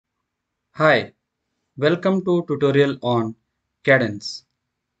Hi, welcome to tutorial on Cadence.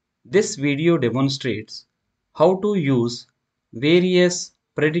 This video demonstrates how to use various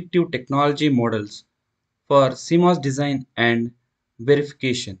predictive technology models for CMOS design and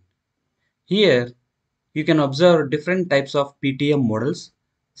verification. Here you can observe different types of PTM models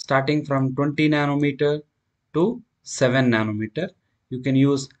starting from 20 nanometer to 7 nanometer. You can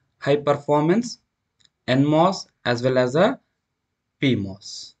use high performance NMOS as well as a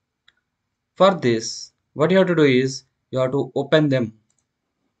PMOS. For this, what you have to do is you have to open them.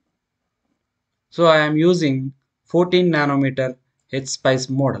 So I am using 14 nanometer H-Spice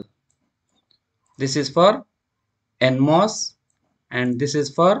model. This is for NMOS and this is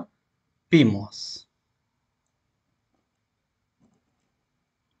for PMOS.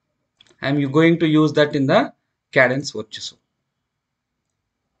 I am going to use that in the Cadence Virtuoso.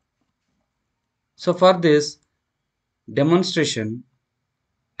 So for this demonstration,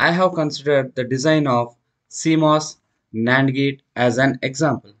 I have considered the design of CMOS NAND gate as an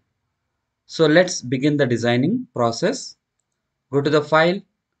example. So let's begin the designing process. Go to the file,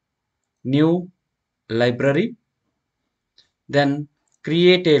 new, library, then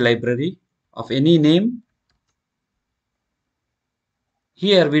create a library of any name.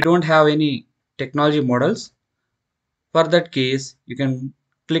 Here we don't have any technology models. For that case, you can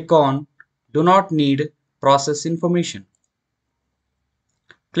click on do not need process information.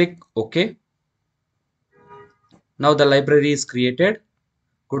 Click OK. Now the library is created.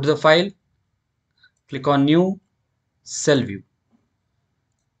 Go to the file, click on new, cell view.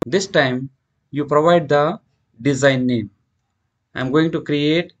 This time you provide the design name. I'm going to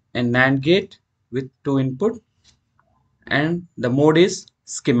create a NAND gate with 2 input and the mode is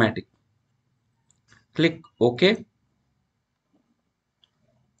schematic. Click OK.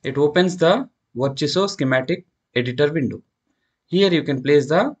 It opens the Virtuoso schematic editor window. Here you can place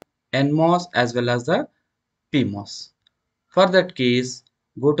the NMOS as well as the PMOS. For that case,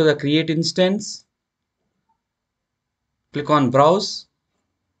 go to the create instance, click on browse.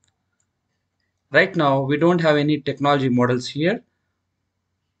 Right now we don't have any technology models here.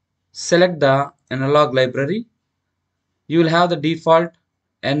 Select the analog library. You will have the default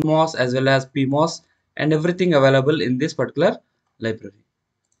NMOS as well as PMOS and everything available in this particular library.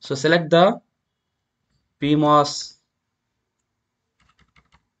 So select the PMOS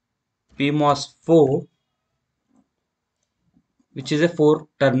 4, which is a 4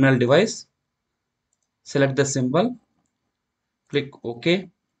 terminal device. Select the symbol, click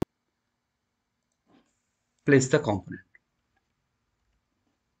OK, place the component.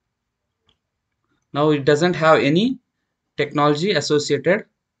 Now it doesn't have any technology associated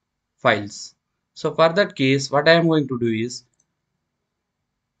files. So for that case, what I am going to do is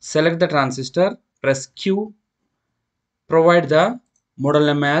select the transistor, press Q, provide the model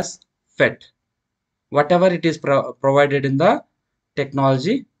name as FET, whatever it is provided in the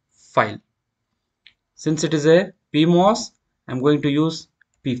technology file. Since it is a PMOS, I am going to use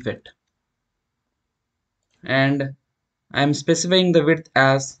PFET. And I am specifying the width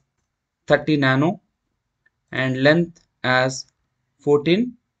as 30 nano and length as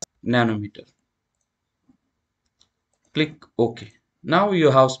 14 nanometer. Click OK. Now you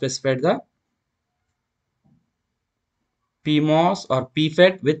have specified the PMOS or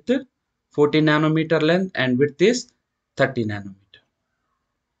PFET with 14 nanometer length and width is 30 nanometer.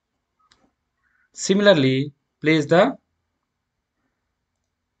 Similarly, place the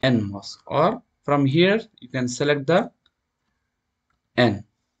NMOS, or from here you can select the N.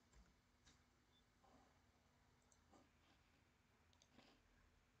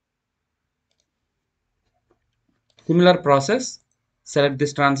 Similar process, select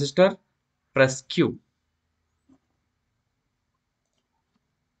this transistor, press Q.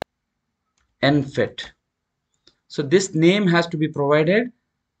 NFET. So this name has to be provided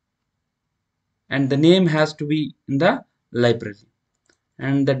and the name has to be in the library.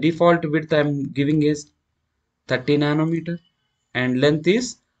 And the default width I am giving is 30 nanometer and length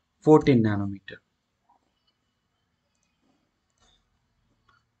is 14 nanometer.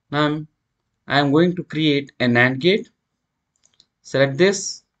 Now I am going to create a NAND gate. Select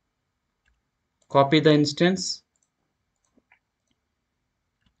this, copy the instance,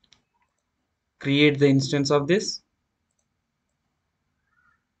 create the instance of this,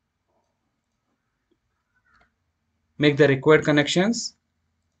 make the required connections,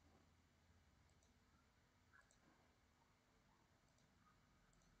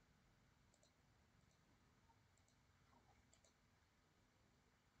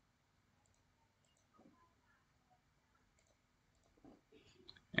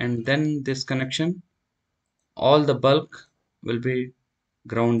 and then this connection, all the bulk will be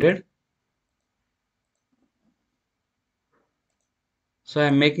grounded. So I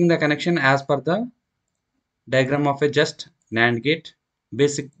am making the connection as per the diagram of a just NAND gate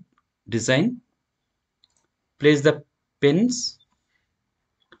basic design. Place the pins.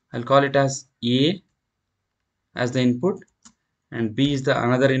 I'll call it as A as the input and B is the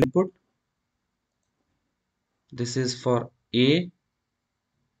another input. This is for A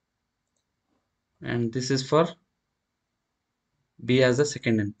and this is for B as the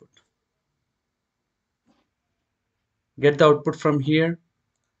second input. Get the output from here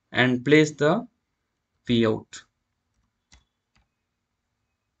and place the V out.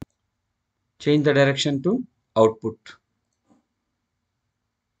 Change the direction to output.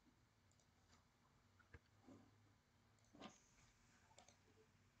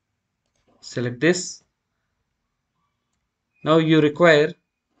 Select this. Now you require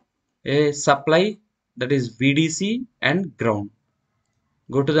a supply, that is VDC and ground.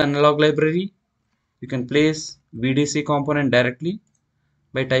 Go to the analog library. You can place VDC component directly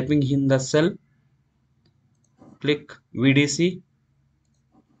by typing in the cell. Click VDC.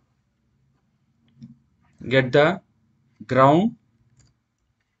 Get the ground.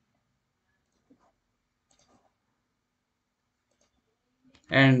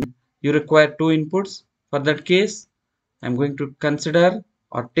 And you require two inputs. For that case, I'm going to consider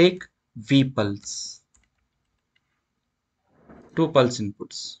or take V pulse. Two pulse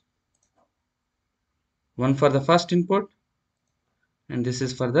inputs. One for the first input and this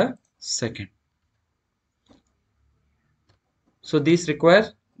is for the second. So these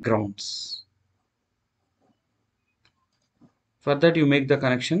require grounds. For that you make the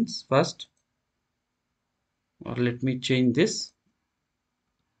connections first, or let me change this.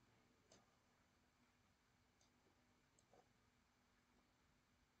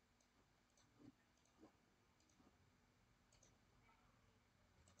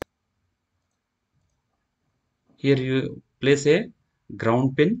 Here you place a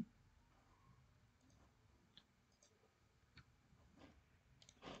ground pin.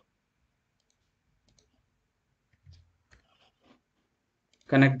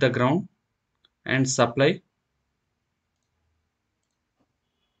 Connect the ground and supply.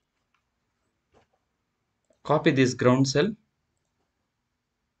 Copy this ground cell.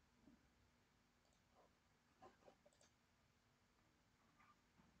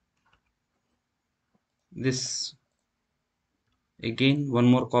 This again, one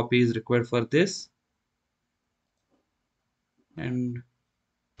more copy is required for this, and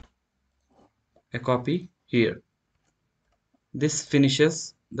a copy here. This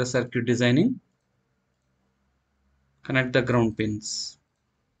finishes the circuit designing. Connect the ground pins.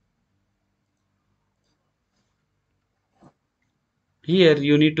 Here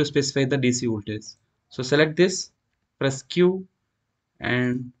you need to specify the DC voltage. So select this, press Q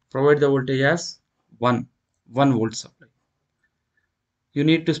and provide the voltage as 1 volt supply. You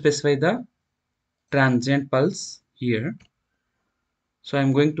need to specify the transient pulse here. So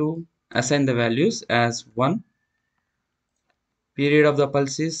I'm going to assign the values as 1. Period of the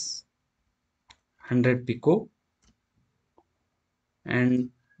pulse is 100 pico and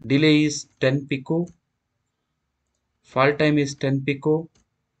delay is 10 pico. Fall time is 10 pico.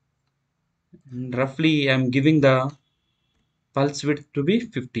 And roughly I'm giving the pulse width to be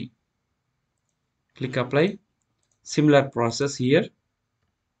 50. Click apply. Similar process here.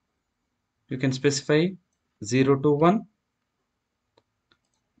 You can specify 0 to 1.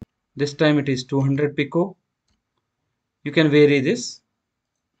 This time it is 200 pico. You can vary this.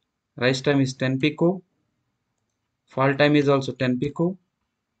 Rise time is 10 pico. Fall time is also 10 pico.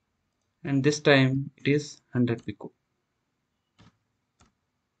 And this time it is 100 pico.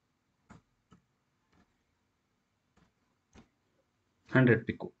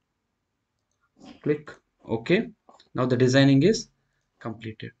 Click OK. Now the designing is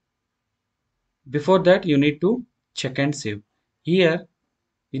completed. Before that you need to check and save. Here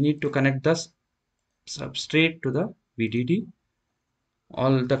you need to connect the substrate to the VDD.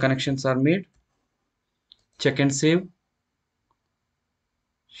 All the connections are made. Check and save.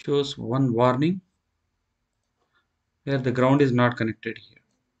 Shows one warning where the ground is not connected here.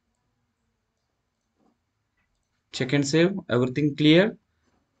 Check and save. Everything clear.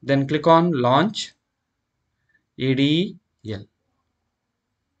 Then click on launch ADEL.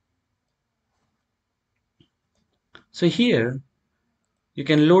 So here you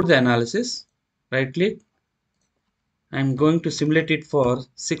can load the analysis. Right click. I'm going to simulate it for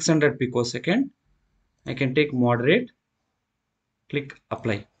 600 picosecond. I can take moderate. Click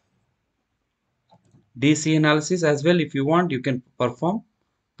apply. DC analysis as well, if you want you can perform,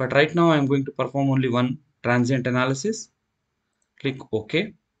 but right now I'm going to perform only one transient analysis. Click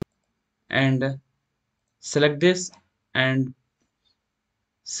OK and select this and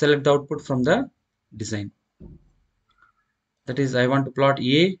select the output from the design. That is, I want to plot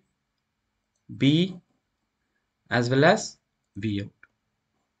A, B as well as V out.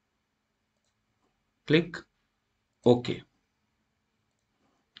 Click OK.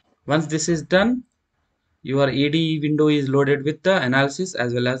 Once this is done, your ADE window is loaded with the analysis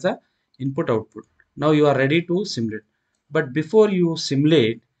as well as the input output. Now you are ready to simulate. But before you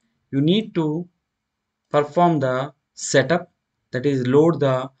simulate, you need to perform the setup, that is load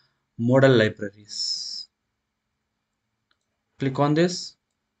the model libraries. Click on this.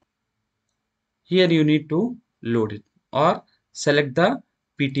 Here you need to load it or select the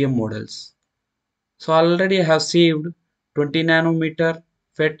PTM models. So already I have saved 20 nanometer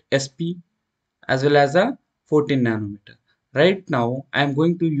FET SP as well as a 14 nanometer. Right now I am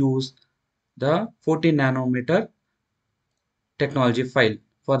going to use the 14 nanometer technology file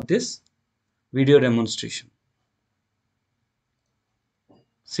for this video demonstration.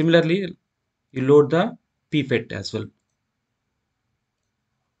 Similarly, you load the PFET as well.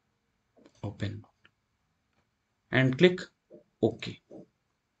 Open and click OK.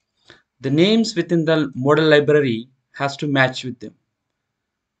 The names within the model library has to match with them.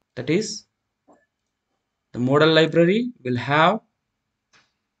 That is, the model library will have,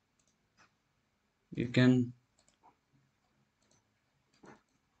 you can,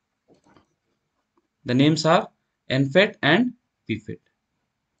 the names are NFET and PFET.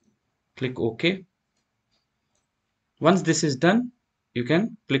 Click OK. Once this is done, you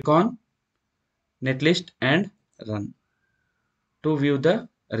can click on netlist and run to view the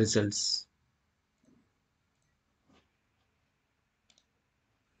results.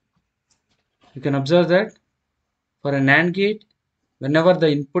 You can observe that for a NAND gate, whenever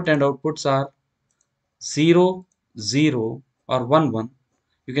the input and outputs are 0, 0 or 1, 1,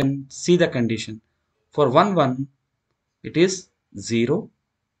 you can see the condition. For 1, 1, it is 0,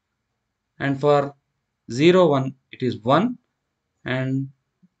 and for 0, 1, it is 1, and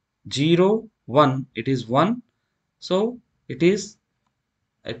 0, 1, it is 1. So it is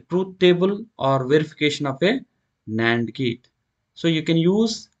a truth table or verification of a NAND gate. So you can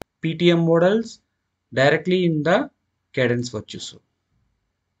use PTM models directly in the Cadence Virtuoso.